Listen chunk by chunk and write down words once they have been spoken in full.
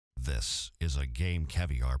This is a Game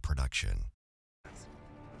Caviar production.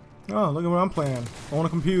 Oh, look at what I'm playing on a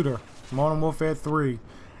computer. Modern Warfare 3.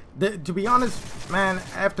 To be honest, man,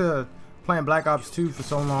 after playing Black Ops 2 for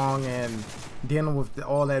so long and dealing with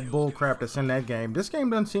all that bull crap that's in that game, this game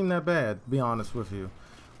doesn't seem that bad, to be honest with you.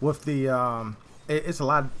 With the, it's a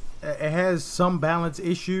lot, it has some balance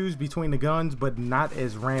issues between the guns, but not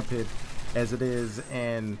as rampant as it is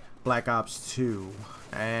in Black Ops 2.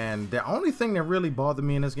 And the only thing that really bothered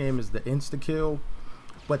me in this game is the insta-kill,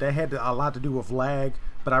 but that had a lot to do with lag.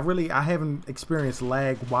 But I haven't experienced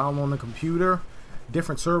lag while on the computer.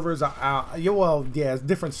 Different servers, it's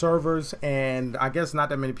different servers, and I guess not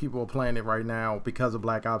that many people are playing it right now because of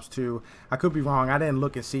Black Ops 2. I could be wrong. I didn't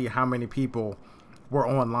look and see how many people were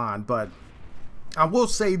online, but I will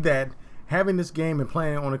say that having this game and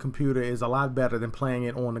playing it on a computer is a lot better than playing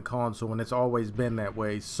it on the console, and it's always been that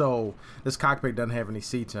way. So this cockpit doesn't have any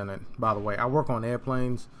seats in it, by the way. I work on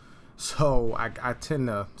airplanes, so I tend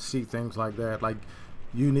to see things like that. Like,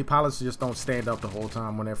 pilots just don't stand up the whole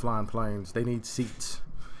time when they're flying planes. They need seats.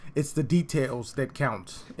 It's the details that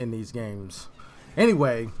count in these games.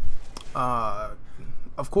 Anyway,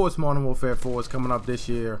 of course, Modern Warfare 4 is coming up this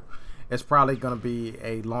year. It's probably going to be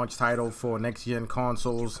a launch title for next-gen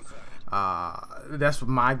consoles. That's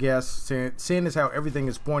my guess, seeing as how everything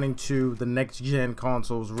is pointing to the next-gen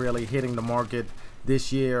consoles really hitting the market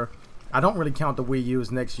this year. I don't really count the Wii U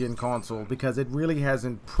as next-gen console because it really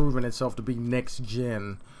hasn't proven itself to be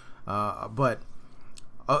next-gen. But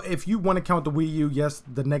if you want to count the Wii U, yes,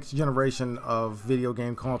 the next generation of video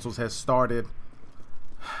game consoles has started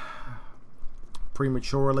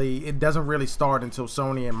prematurely. It doesn't really start until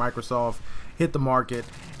Sony and Microsoft hit the market.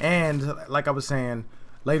 And like I was saying,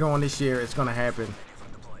 later on this year, it's going to happen.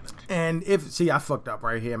 And I fucked up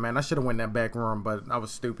right here, man. I should have went in that back room, but I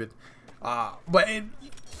was stupid.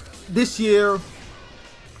 This year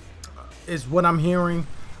is what I'm hearing,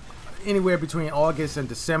 anywhere between August and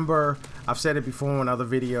December. I've said it before in other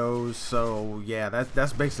videos, so yeah,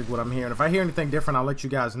 that's basically what I'm hearing. If I hear anything different, I'll let you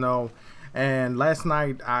guys know. And last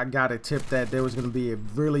night I got a tip that there was going to be a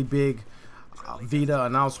really big Vita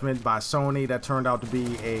announcement by Sony that turned out to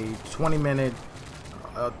be a 20-minute,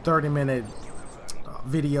 30-minute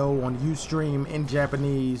video on Ustream in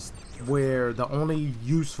Japanese, where the only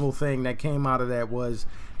useful thing that came out of that was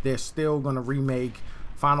they're still going to remake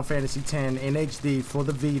Final Fantasy X in HD for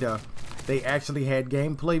the Vita. They actually had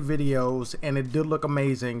gameplay videos, and it did look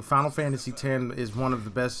amazing. Final Fantasy X is one of the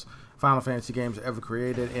best Final Fantasy games ever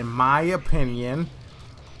created, in my opinion.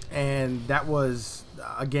 And that was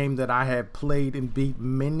a game that I had played and beat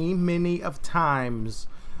many of times.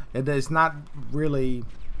 And it's not really...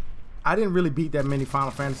 I didn't really beat that many Final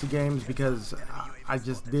Fantasy games because I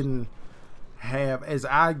just didn't have... As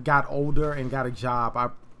I got older and got a job, I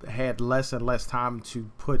had less and less time to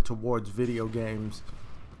put towards video games.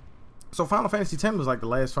 So Final Fantasy X was like the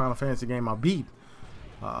last Final Fantasy game I beat.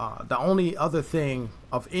 The only other thing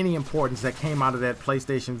of any importance that came out of that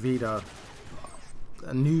PlayStation Vita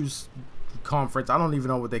news conference, I don't even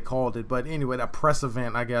know what they called it, but anyway, that press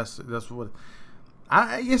event, I guess that's what...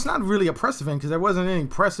 it's not really a press event because there wasn't any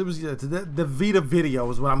press. It was the Vita video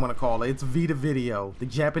is what I'm going to call it. It's Vita video, the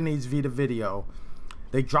Japanese Vita video.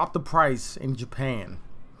 They dropped the price in Japan.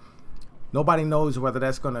 Nobody knows whether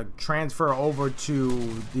that's going to transfer over to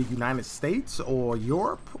the United States or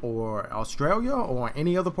Europe or Australia or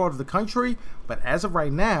any other part of the country. But as of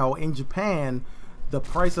right now, in Japan, the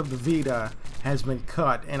price of the Vita has been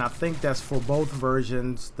cut. And I think that's for both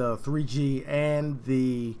versions, the 3G and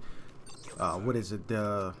the... what is it?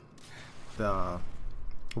 The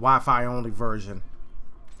Wi-Fi only version.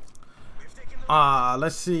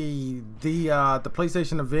 Let's see. The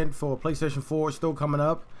PlayStation event for PlayStation 4 is still coming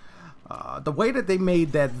up. The way that they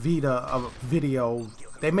made that Vita video,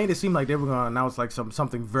 they made it seem like they were gonna announce like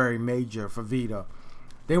something very major for Vita.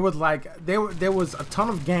 There was a ton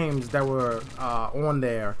of games that were on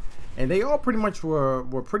there, and they all pretty much were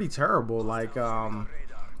pretty terrible. Like I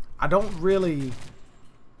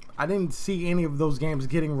didn't see any of those games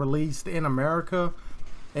getting released in America,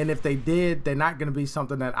 and if they did, they're not going to be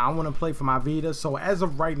something that I want to play for my Vita. So as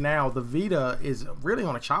of right now, the Vita is really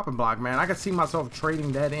on a chopping block, man. I could see myself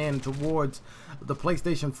trading that in towards the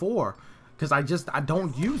PlayStation 4 because I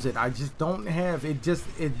don't use it. I just don't have it.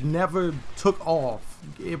 It never took off.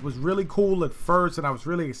 It was really cool at first, and I was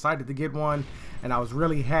really excited to get one, and I was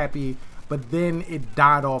really happy. But then it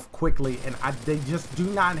died off quickly, and they just do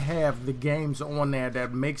not have the games on there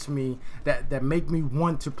that make me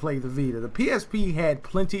want to play the Vita. The PSP had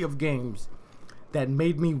plenty of games that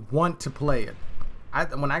made me want to play it.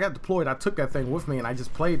 when I got deployed, I took that thing with me and I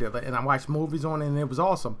just played it, and I watched movies on it, and it was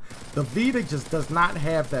awesome. The Vita just does not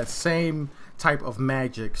have that same type of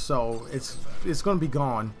magic, so it's gonna be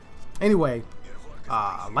gone. Anyway,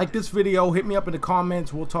 like this video, hit me up in the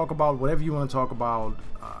comments. We'll talk about whatever you want to talk about.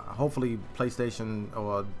 Hopefully PlayStation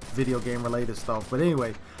or video game related stuff. But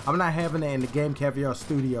anyway, I'm not having it in the Game Caviar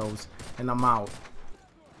Studios, and I'm out.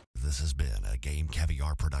 This has been a Game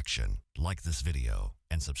Caviar production. Like this video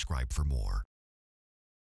and subscribe for more.